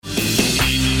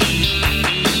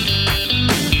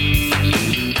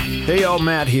Hey y'all,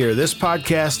 Matt here. This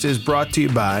podcast is brought to you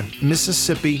by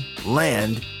Mississippi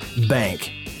Land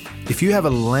Bank. If you have a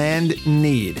land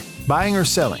need, buying or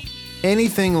selling,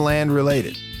 anything land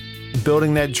related,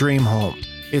 building that dream home,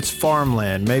 it's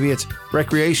farmland, maybe it's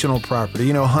recreational property,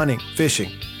 hunting,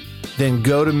 fishing, then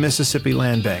go to Mississippi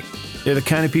Land Bank. They're the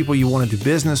kind of people you want to do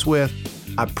business with.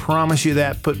 I promise you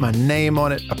that. Put my name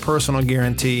on it, a personal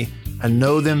guarantee. I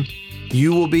know them.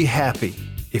 You will be happy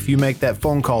if you make that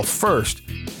phone call first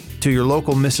to your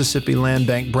local Mississippi Land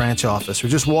Bank branch office, or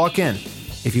just walk in.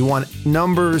 If you want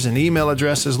numbers and email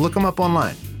addresses, look them up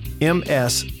online,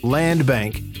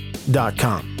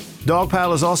 mslandbank.com.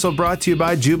 Dogpile is also brought to you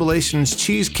by Jubilations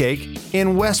Cheesecake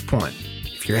in West Point.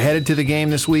 If you're headed to the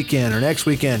game this weekend or next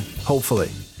weekend,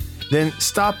 hopefully, then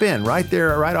stop in right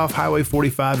there, right off Highway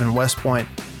 45 in West Point,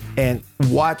 and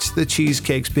watch the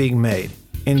cheesecakes being made.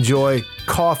 Enjoy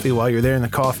coffee while you're there in the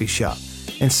coffee shop.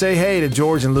 And say hey to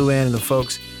George and Luann and the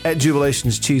folks at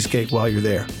Jubilations Cheesecake while you're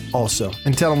there also.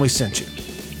 And tell them we sent you.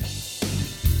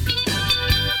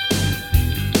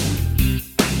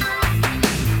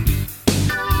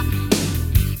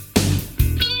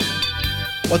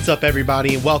 What's up,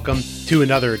 everybody, and welcome to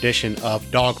another edition of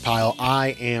Dogpile.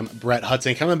 I am Brett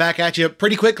Hudson, coming back at you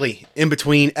pretty quickly in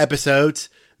between episodes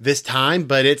this time,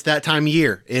 but it's that time of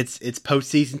year. It's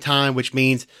postseason time, which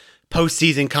means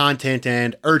postseason content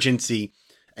and urgency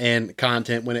and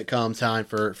content when it comes time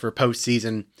for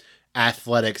postseason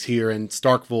athletics here in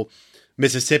Starkville,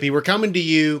 Mississippi. We're coming to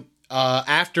you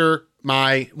after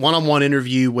my one-on-one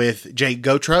interview with Jake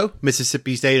Gautreaux,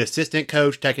 Mississippi State assistant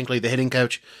coach, technically the hitting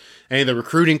coach, and the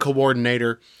recruiting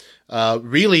coordinator.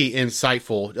 Really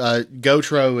insightful.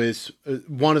 Gautreaux is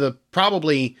one of the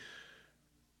probably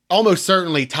almost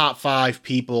certainly top 5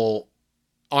 people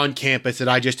on campus that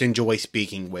I just enjoy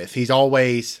speaking with. He's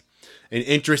always an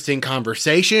interesting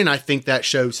conversation. I think that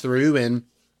shows through in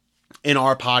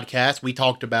our podcast. We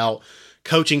talked about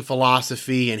coaching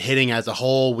philosophy and hitting as a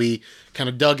whole. We kind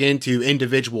of dug into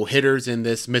individual hitters in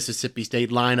this Mississippi State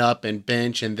lineup and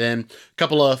bench, and then a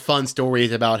couple of fun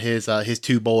stories about his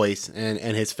 2 boys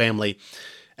and his family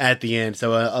at the end.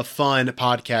 So a fun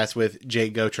podcast with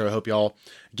Jake Gautreaux. I hope y'all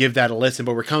give that a listen.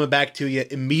 But we're coming back to you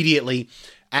immediately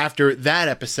after that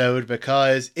episode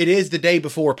because it is the day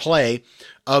before play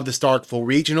of the Starkville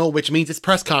Regional, which means it's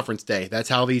press conference day. That's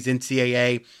how these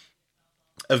NCAA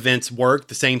events work.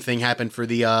 The same thing happened for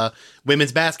the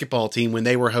women's basketball team when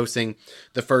they were hosting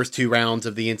the first 2 rounds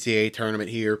of the NCAA tournament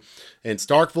here in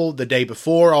Starkville. The day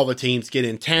before, all the teams get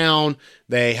in town,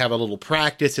 they have a little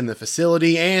practice in the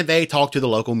facility, and they talk to the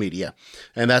local media.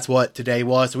 And that's what today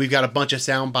was. So we've got a bunch of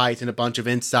sound bites and a bunch of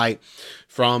insight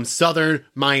from Southern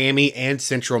Miami and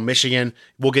Central Michigan.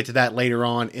 We'll get to that later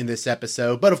on in this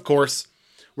episode. But of course,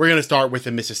 we're going to start with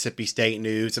the Mississippi State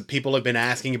news. People have been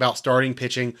asking about starting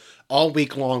pitching all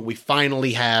week long. We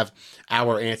finally have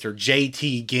our answer.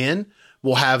 JT Ginn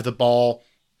will have the ball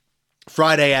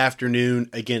Friday afternoon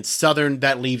against Southern.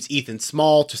 That leaves Ethan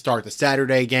Small to start the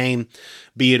Saturday game,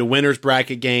 be it a winner's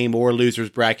bracket game or a loser's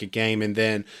bracket game. And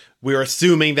then we're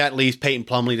assuming that leaves Peyton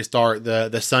Plumlee to start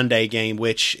the Sunday game,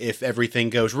 which, if everything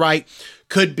goes right,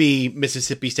 could be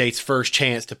Mississippi State's first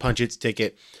chance to punch its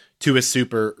ticket to a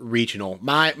super regional.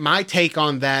 My take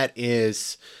on that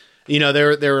is,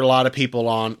 there are a lot of people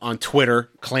on Twitter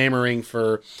clamoring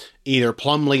for either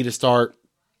Plumlee to start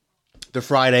the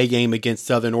Friday game against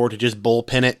Southern or to just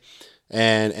bullpen it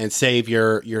and save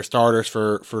your starters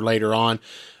for later on.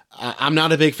 I'm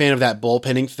not a big fan of that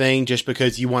bullpenning thing just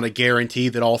because you want to guarantee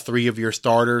that all 3 of your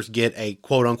starters get a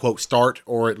quote-unquote start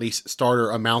or at least starter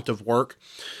amount of work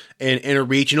in a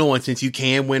regional. And since you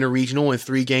can win a regional in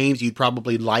 3 games, you'd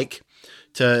probably like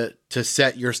to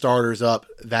set your starters up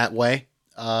that way.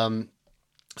 So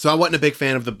I wasn't a big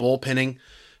fan of the bullpenning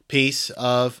piece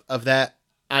of that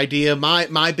idea.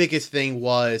 My biggest thing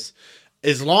was,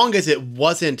 as long as it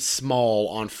wasn't Small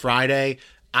on Friday,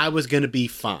 I was going to be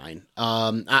fine.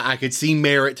 I could see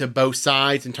merit to both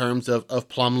sides in terms of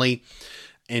Plumlee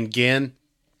and Ginn.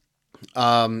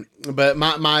 But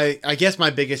I guess my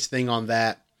biggest thing on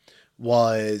that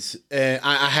was,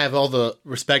 I have all the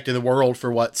respect in the world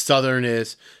for what Southern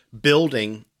is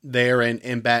building there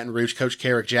in Baton Rouge. Coach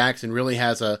Carrick Jackson really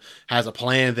has a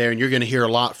plan there, and you're going to hear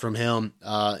a lot from him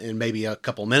in maybe a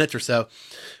couple minutes or so.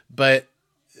 But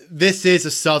this is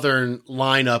a Southern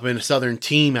lineup and a Southern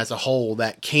team as a whole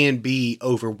that can be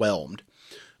overwhelmed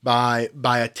by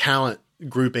a talent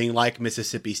grouping like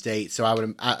Mississippi State.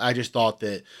 So I just thought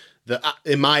that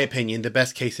in my opinion, the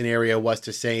best case scenario was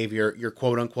to save your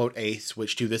quote unquote ace,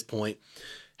 which to this point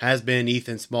has been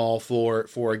Ethan Small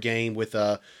for a game with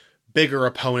a bigger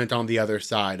opponent on the other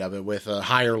side of it, with a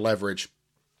higher leverage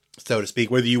so to speak.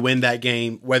 Whether you win that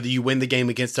game, whether you win the game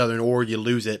against Southern or you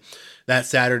lose it, that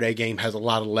Saturday game has a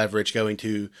lot of leverage going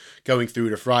through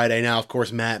to Friday. Now, of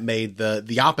course, Matt made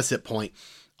the opposite point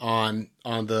on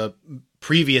the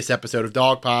previous episode of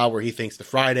Dogpile, where he thinks the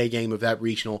Friday game of that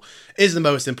regional is the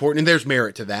most important, and there's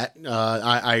merit to that.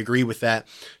 I agree with that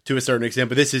to a certain extent,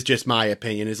 but this is just my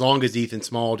opinion. As long as Ethan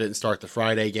Small didn't start the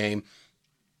Friday game,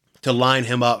 to line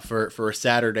him up for a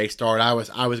Saturday start, I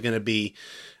was going to be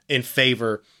in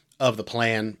favor of the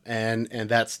plan, and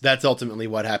that's ultimately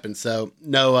what happened. So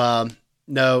no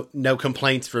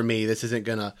complaints for me. This isn't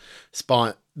going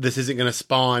to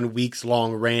spawn weeks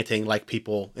long ranting like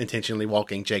people intentionally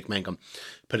walking Jake Mangum,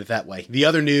 put it that way. The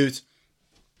other news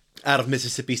out of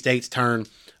Mississippi State's turn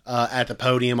at the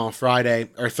podium on Thursday,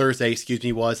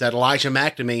 was that Elijah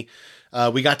McNamee,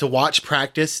 we got to watch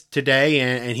practice today,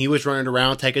 and he was running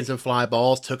around taking some fly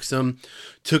balls, took some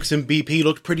BP,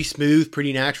 looked pretty smooth,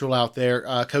 pretty natural out there.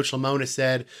 Coach Lamona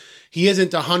said he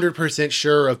isn't 100%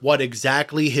 sure of what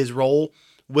exactly his role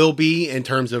will be in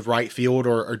terms of right field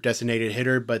or designated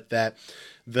hitter, but that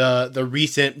the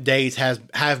recent days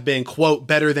have been, quote,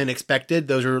 better than expected.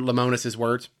 Those are Lamona's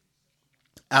words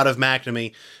out of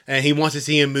McNamee, and he wants to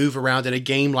see him move around in a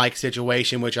game-like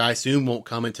situation, which I assume won't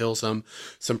come until some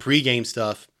pregame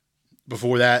stuff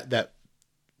before that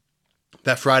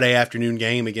Friday afternoon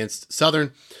game against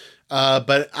Southern.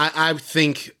 But I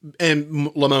think,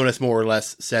 and Lamona's more or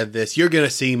less said this, you're going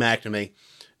to see McNamee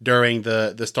during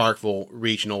the Starkville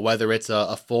Regional, whether it's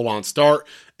a full-on start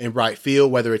in right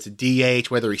field, whether it's a DH,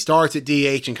 whether he starts at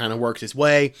DH and kind of works his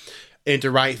way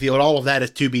into right field. All of that is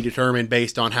to be determined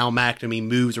based on how McNamee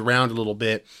moves around a little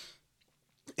bit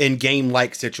in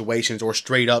game-like situations or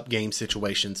straight-up game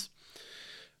situations.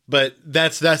 But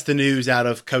that's the news out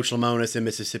of Coach Lamonis in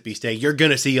Mississippi State. You're going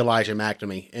to see Elijah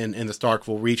McNamee in the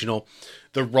Starkville Regional.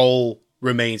 The role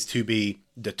remains to be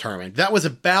determined. That was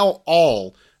about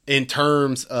all in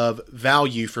terms of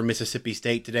value for Mississippi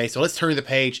State today. So let's turn the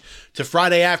page to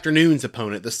Friday afternoon's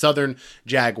opponent, the Southern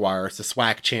Jaguars, the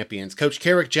SWAC champions. Coach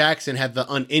Carrick Jackson had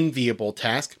the unenviable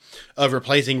task of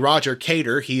replacing Roger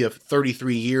Cater, he of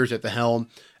 33 years at the helm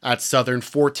at Southern,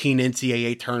 14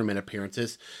 NCAA tournament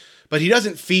appearances. But he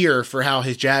doesn't fear for how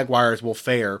his Jaguars will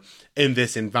fare in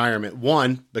this environment.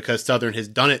 One, because Southern has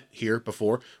done it here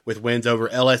before with wins over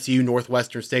LSU,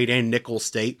 Northwestern State, and Nicholls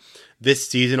State this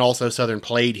season. Also, Southern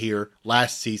played here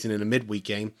last season in a midweek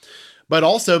game. But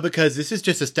also because this is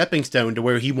just a stepping stone to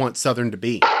where he wants Southern to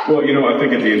be. Well, I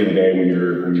think at the end of the day,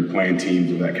 when you're playing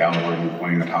teams of that caliber and you're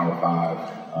playing a Power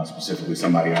 5, specifically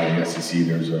somebody out of the SEC,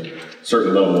 there's a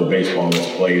certain level of baseball that's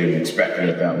played and expected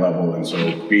at that level. And so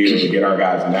being able to get our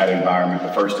guys in that environment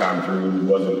the first time through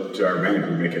wasn't to our advantage.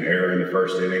 We make an error in the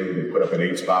first inning. We put up an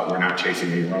 8 spot. We're not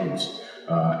chasing 8 runs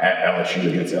at LSU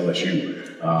against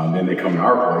LSU. Then they come to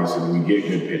our place and we get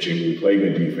good pitching. We play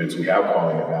good defense. We have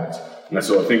quality at bats. And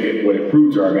so I think what it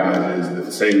proved to our guys is that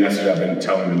the same message I've been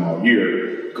telling them all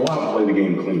year: go out and play the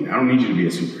game clean. I don't need you to be a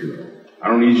superhero. I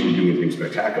don't need you to do anything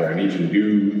spectacular. I need you to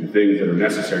do the things that are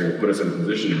necessary to put us in a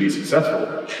position to be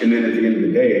successful. And then at the end of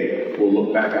the day, we'll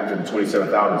look back after the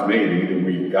 27th out is made, and either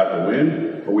we got the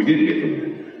win or we didn't get the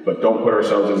win. But don't put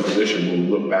ourselves in a position where we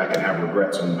look back and have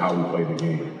regrets on how we played the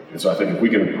game. And so I think if we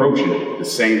can approach it the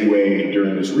same way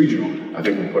during this regional, I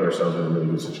think we'll put ourselves in a really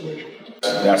good situation.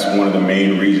 That's one of the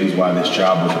main reasons why this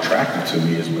job was attractive to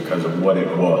me, is because of what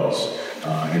it was.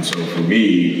 And so for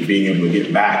me, being able to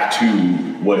get back to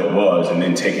what it was and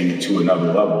then taking it to another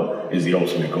level is the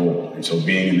ultimate goal. And so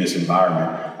being in this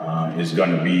environment is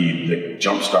going to be the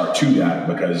jump start to that,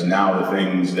 because now the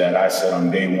things that I said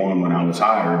on day one when I was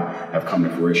hired have come to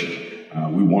fruition.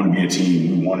 We want to be a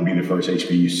team. We want to be the first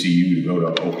HBCU to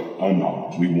go to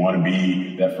Omaha. We want to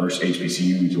be that first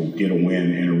HBCU to get a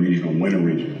win in a regional, win a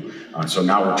regional. So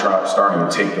now we're starting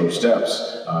to take those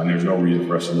steps, and there's no reason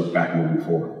for us to look back moving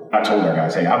forward. I told our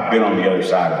guys, hey, I've been on the other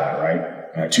side of that,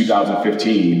 right?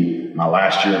 2015, my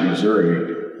last year at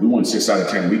Missouri, we won 6 out of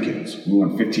 10 weekends. We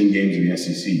won 15 games in the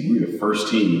SEC. We were the first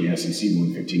team in the SEC to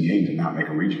win 15 games and not make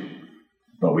a regional.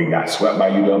 But we got swept by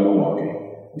UW-Milwaukee.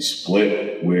 We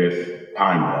split with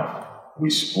Pine Bluff. We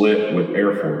split with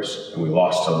Air Force, and we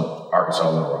lost to Arkansas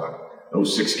Little Rock.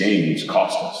 Those 6 games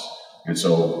cost us. And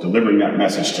so delivering that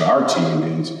message to our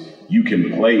team is you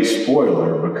can play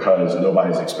spoiler because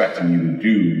nobody's expecting you to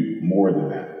do more than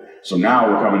that. So now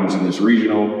we're coming into this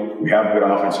regional. We have good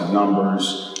offensive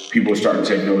numbers. People are starting to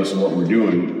take notice of what we're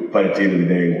doing. But at the end of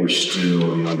the day, we're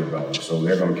still the underdog. So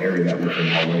they're going to carry that with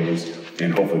them always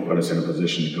and hopefully put us in a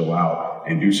position to go out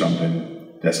and do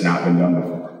something that's not been done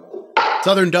before.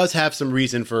 Southern does have some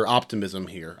reason for optimism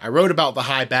here. I wrote about the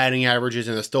high batting averages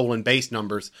and the stolen base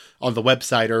numbers on the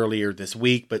website earlier this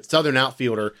week, but Southern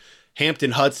outfielder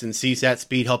Hampton Hudson sees that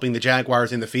speed helping the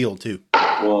Jaguars in the field too.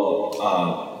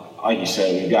 Well, like you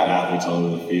said, we've got athletes all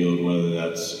over the field, whether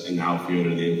that's in the outfield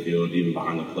or the infield, even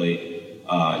behind the plate.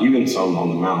 Even some on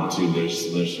the mound too.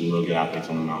 There's some real good athletes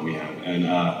on the mound we have. And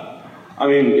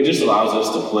it just allows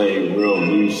us to play real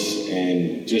loose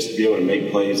and just be able to make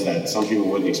plays that some people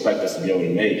wouldn't expect us to be able to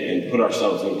make and put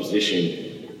ourselves in a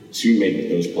position to make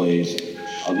those plays,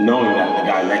 knowing that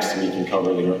the guy next to me can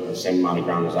cover the same amount of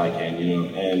ground as I can,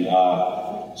 And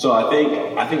so I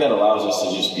think that allows us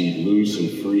to just be loose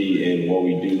and free in what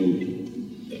we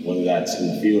do, whether that's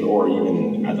in the field or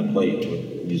even at the plate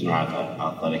with using our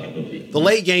athletic ability. The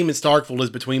late game in Starkville is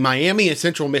between Miami and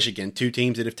Central Michigan, two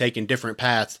teams that have taken different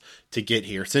paths to get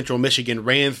here. Central Michigan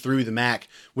ran through the MAC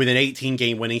with an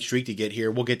 18-game winning streak to get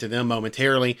here. We'll get to them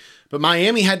momentarily. But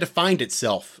Miami had to find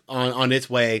itself on its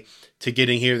way to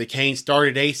getting here. The Canes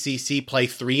started ACC play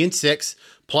 3-6,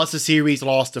 plus a series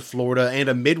loss to Florida and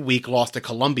a midweek loss to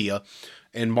Columbia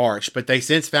in March, but they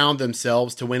since found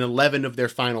themselves to win 11 of their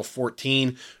final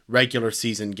 14 regular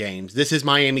season games. This is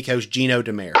Miami coach Gino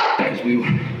DeMare. Because we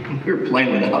were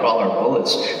playing without all our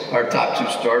bullets. Our top two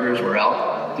starters were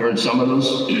out during some of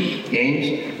those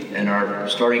games, and our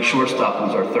starting shortstop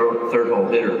was our third hole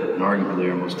hitter and arguably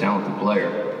our most talented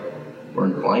player.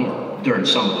 Weren't playing during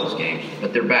some of those games,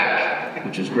 but they're back,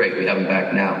 which is great. We have them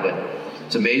back now, but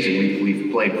it's amazing.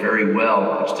 We've played very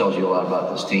well, which tells you a lot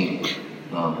about this team.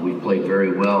 We've played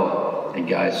very well, and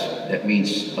guys, that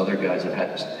means other guys have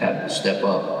had to step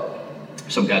up.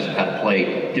 Some guys have had to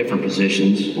play different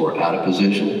positions or out of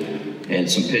position,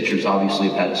 and some pitchers obviously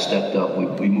have had to step up.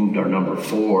 We moved our number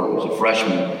 4, who was a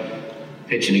freshman,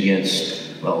 pitching against,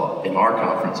 in our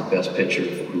conference, the best pitcher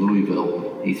for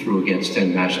Louisville. He threw against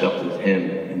him, matched up with him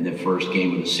in the first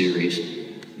game of the series,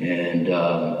 and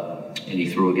he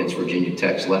threw against Virginia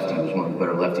Tech's lefty, who was one of the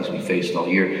better lefties we faced all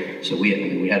year. So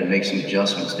we had to make some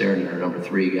adjustments there, and our number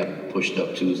 3 got pushed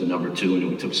up to as the number 2, and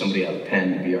then we took somebody out of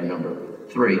Penn to be our number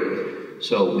 3.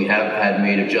 So we have had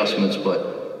made adjustments, but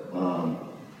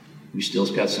we still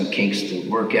got some kinks to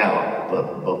work out,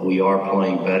 but we are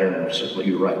playing better. So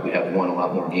you're right, we have won a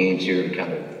lot more games here and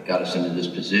kind of got us into this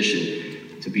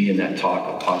position to be in that talk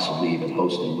of possibly even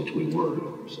hosting, which we were.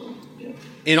 So, yeah.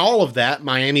 In all of that,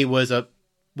 Miami was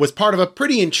part of a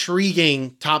pretty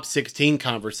intriguing top 16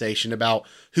 conversation about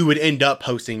who would end up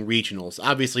hosting regionals.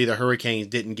 Obviously, the Hurricanes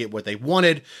didn't get what they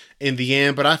wanted in the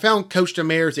end, but I found Coach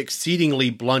DeMare's exceedingly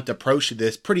blunt approach to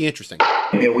this pretty interesting.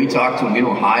 Yeah, we talked to him. We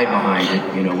don't hide behind it.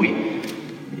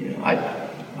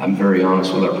 I'm very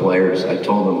honest with our players. I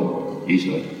told them,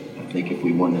 I think if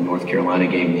we won the North Carolina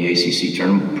game in the ACC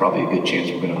tournament, probably a good chance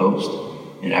we're going to host.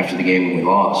 And after the game when we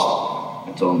lost,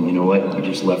 I told them, you know what, we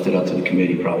just left it up to the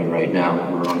committee probably right now.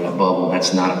 We're on that bubble, and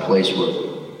that's not a place where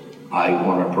I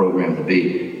want our program to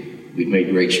be. We've made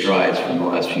great strides from the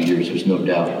last few years, there's no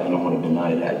doubt. I don't want to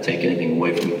deny that, take anything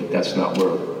away from it, but that's not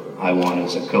where I want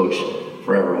as a coach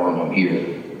forever long I'm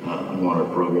here. I want our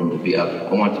program to be out.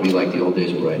 I want it to be like the old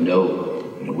days where I know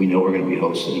we know we're going to be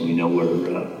hosting. We know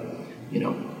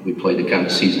we played the kind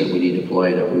of season that we need to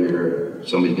play, that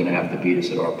somebody's going to have to beat us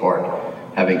at our park.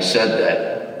 Having said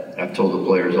that, I've told the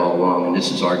players all along, and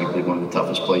this is arguably one of the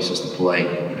toughest places to play.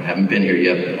 I haven't been here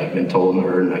yet, but I've been told and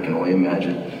heard, and I can only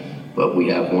imagine. But we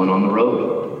have won on the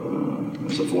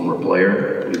road. As a former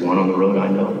player, we won on the road, I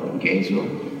know, in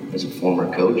Gainesville. As a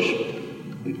former coach,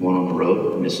 we've won on the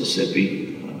road in Mississippi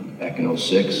back in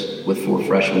 2006 with 4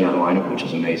 freshmen in our lineup, which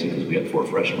is amazing because we had 4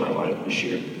 freshmen in our lineup this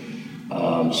year.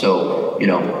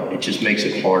 It just makes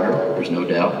it harder, there's no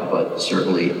doubt, but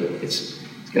certainly it's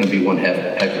going to be one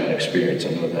heck of an experience, I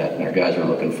know that, and our guys are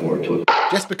looking forward to it.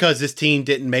 Just because this team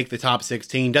didn't make the top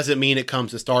 16 doesn't mean it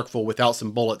comes to Starkville without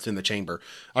some bullets in the chamber.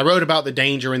 I wrote about the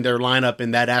danger in their lineup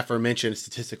in that aforementioned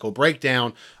statistical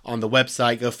breakdown on the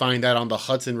website. Go find that on the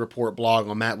Hudson Report blog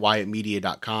on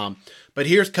MattWyattMedia.com. But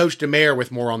here's Coach DeMare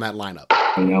with more on that lineup.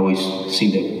 I always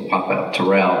seem to pop out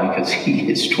Terrell because he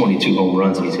hits 22 home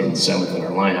runs and he's hitting 7th in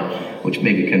our lineup, which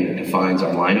maybe kind of defines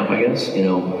our lineup, I guess,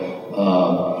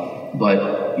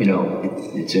 But,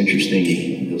 it's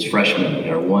interesting. Those freshmen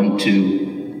are 1,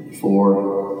 2,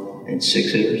 4, and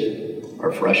 6 hitters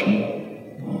are freshmen.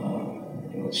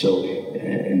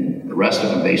 And the rest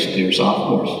of them basically are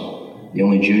sophomores. The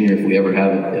only junior, if we ever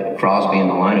have Crosby in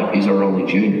the lineup, he's our only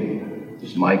junior.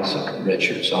 Because Mike's a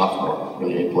redshirt sophomore.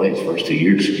 Really didn't play his first 2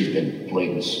 years. He's been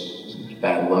playing with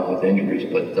bad luck with injuries.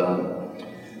 But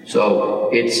so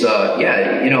it's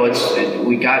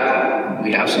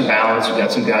we have some balance. We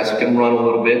got some guys that can run a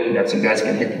little bit. We got some guys that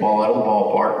can hit the ball out of the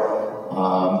ballpark.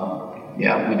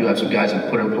 Yeah, we do have some guys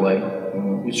that put in play.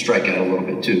 We strike out a little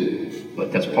bit too,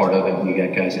 but that's part of it. We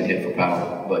got guys that hit for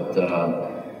power. But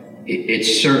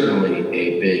it's certainly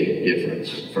a big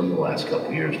difference from the last couple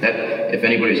of years. That, if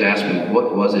anybody's asked me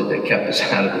what was it that kept us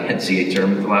out of the NCAA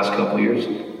tournament the last couple of years,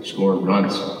 scoring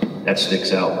runs, that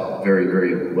sticks out very,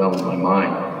 very well in my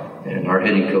mind. And our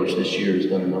hitting coach this year has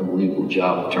done an unbelievable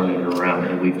job of turning it around.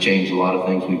 And we've changed a lot of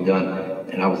things we've done.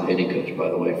 And I was the hitting coach, by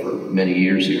the way, for many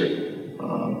years here.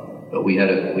 But we had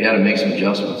to make some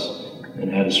adjustments,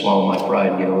 and I had to swallow my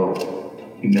pride and get a little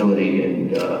humility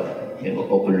and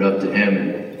open it up to him.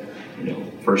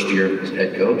 And first year as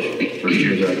head coach, first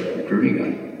year as our recruiting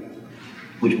guy,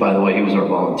 which, by the way, he was our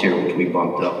volunteer, which we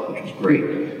bumped up, which was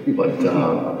great. But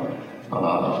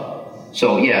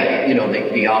so yeah,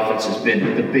 the offense has been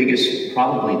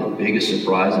probably the biggest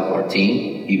surprise of our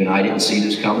team. Even I didn't see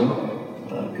this coming,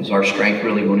 because our strength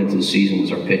really going into the season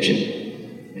was our pitching.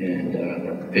 And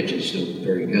our pitching is still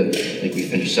very good. I think we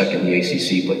finished second in the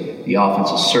ACC, but the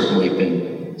offense has certainly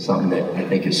been something that I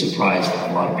think has surprised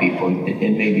a lot of people, and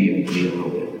maybe even me a little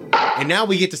bit. And now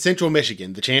we get to Central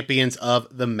Michigan, the champions of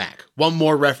the MAC. One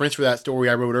more reference for that story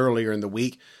I wrote earlier in the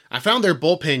week. I found their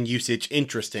bullpen usage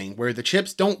interesting, where the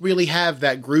Chips don't really have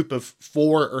that group of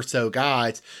 4 or so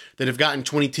guys that have gotten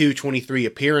 22, 23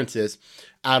 appearances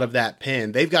out of that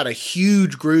pen. They've got a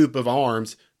huge group of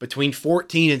arms between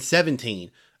 14 and 17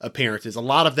 appearances. A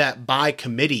lot of that by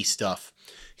committee stuff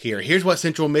here. Here's what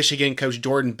Central Michigan coach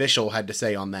Jordan Bischel had to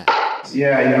say on that.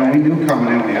 Yeah, we knew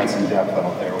coming in we had some depth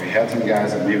out there. We had some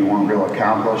guys that maybe weren't real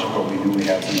accomplished, but we knew we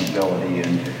had some ability.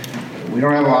 And we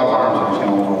don't have a lot of arms that are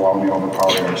going to overwhelm you,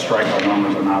 overpower you. Our strikeout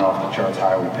numbers are not off the charts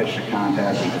high. We pitch to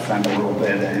contact, we defend a little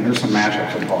bit, and there's some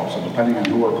matchups involved. So depending on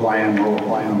who we're playing, where we're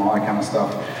playing, all that kind of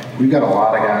stuff, we've got a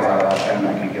lot of guys out of that pen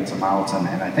that can get some outs, and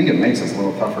I think it makes us a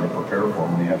little tougher to prepare for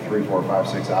when you have 3, 4, 5,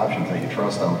 6 options that you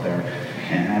trust out there.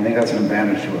 And I think that's an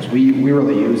advantage to us. We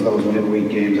really use those midweek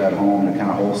games at home to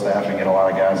kind of hold staff and get a lot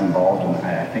of guys involved, and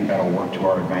I think that'll work to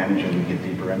our advantage as we get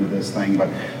deeper into this thing. But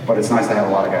it's nice to have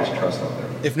a lot of guys to trust out there.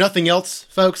 If nothing else,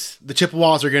 folks, the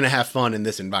Chippewas are going to have fun in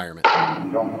this environment.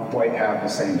 We don't quite have the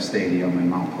same stadium in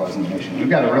Mount Pleasant, Michigan. We've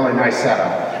got a really nice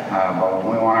setup, but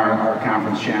when we won our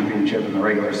conference championship in the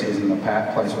regular season, the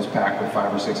place was packed with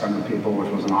 500 or 600 people, which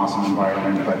was an awesome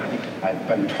environment. But I've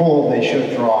been told they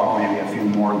should draw maybe a few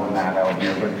more than that out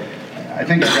here. But I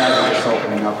think the guys are just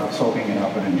soaking it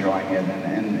up and enjoying it,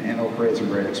 and it'll create some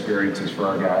great experiences for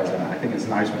our guys. And I think it's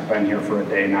nice we've been here for a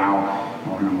day now.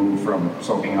 We're going to move from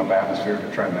soaking up atmosphere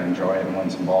to trying to enjoy it and win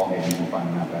some ball games and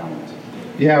find that balance.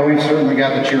 Yeah, we've certainly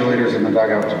got the cheerleaders in the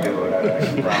dugout to do it. I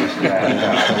can promise you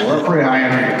that. We're a pretty high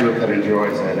energy group that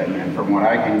enjoys it, and from what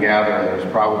I can gather, there's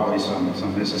probably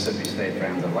some Mississippi State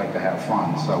fans that like to have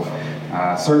fun. So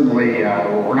certainly,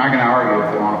 we're not going to argue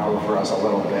if they want to pull for us a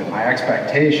little bit. My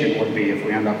expectation would be if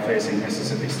we end up facing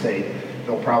Mississippi State,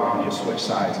 they'll probably just switch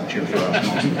sides and cheer for us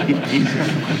most of the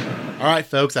time. All right,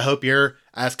 folks, I hope you're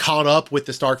as caught up with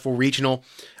the Starkville Regional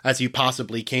as you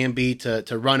possibly can be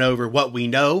to run over what we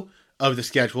know of the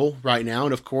schedule right now.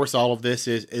 And of course, all of this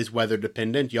is weather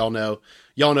dependent. Y'all know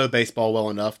baseball well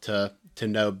enough to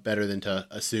know better than to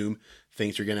assume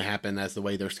things are going to happen as the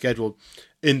way they're scheduled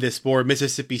in this sport.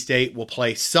 Mississippi State will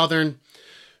play Southern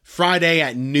Friday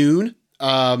at noon.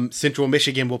 Central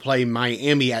Michigan will play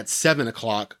Miami at 7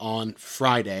 o'clock on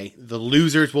Friday. The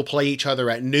losers will play each other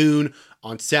at noon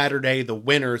on Saturday. The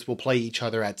winners will play each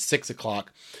other at 6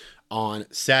 o'clock on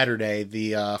Saturday.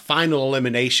 The final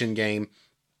elimination game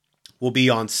will be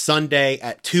on Sunday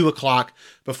at 2 o'clock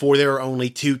before there are only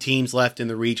 2 teams left in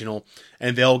the regional,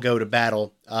 and they'll go to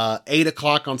battle 8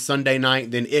 o'clock on Sunday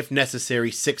night, then if necessary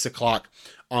 6 o'clock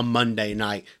on Monday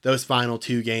night. Those final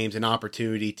 2 games, an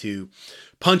opportunity to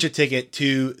punch a ticket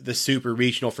to the Super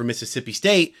Regional. For Mississippi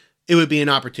State, it would be an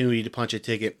opportunity to punch a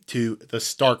ticket to the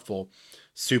Starkville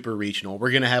Super Regional.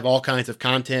 We're going to have all kinds of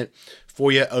content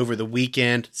for you over the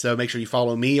weekend, so make sure you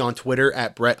follow me on Twitter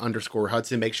at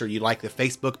Brett_Hudson. Make sure you like the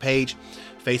Facebook page,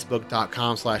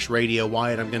 facebook.com/Radio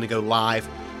Wyatt. I'm going to go live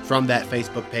from that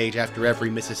Facebook page after every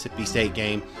Mississippi State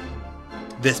game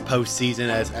this postseason,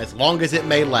 as long as it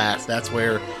may last. That's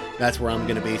where I'm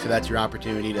going to be. So that's your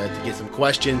opportunity to get some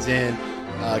questions in,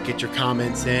 get your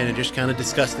comments in, and just kind of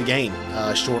discuss the game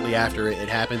shortly after it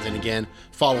happens. And again,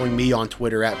 following me on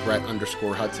Twitter at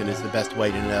Brett_Hudson is the best way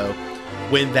to know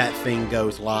when that thing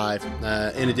goes live.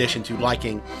 In addition to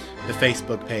liking the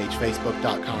Facebook page,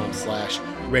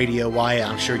 facebook.com/Radio Wyatt.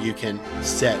 I'm sure you can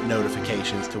set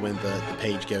notifications to when the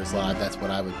page goes live. That's what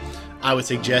I would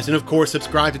suggest. And of course,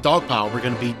 subscribe to Dogpile. We're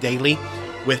going to be daily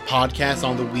with podcasts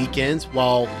on the weekends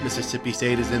while Mississippi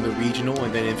State is in the regional,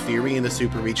 and then in theory in the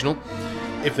Super Regional.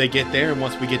 if they get there. And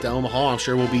once we get to Omaha, I'm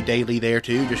sure we'll be daily there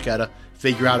too. Just got to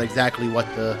figure out exactly what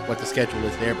the schedule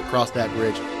is there, but cross that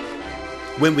bridge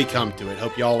when we come to it.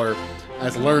 Hope y'all are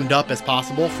as learned up as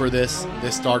possible for this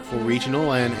Starkville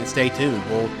Regional, and stay tuned.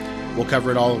 We'll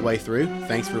cover it all the way through.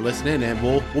 Thanks for listening, and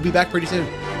we'll be back pretty soon.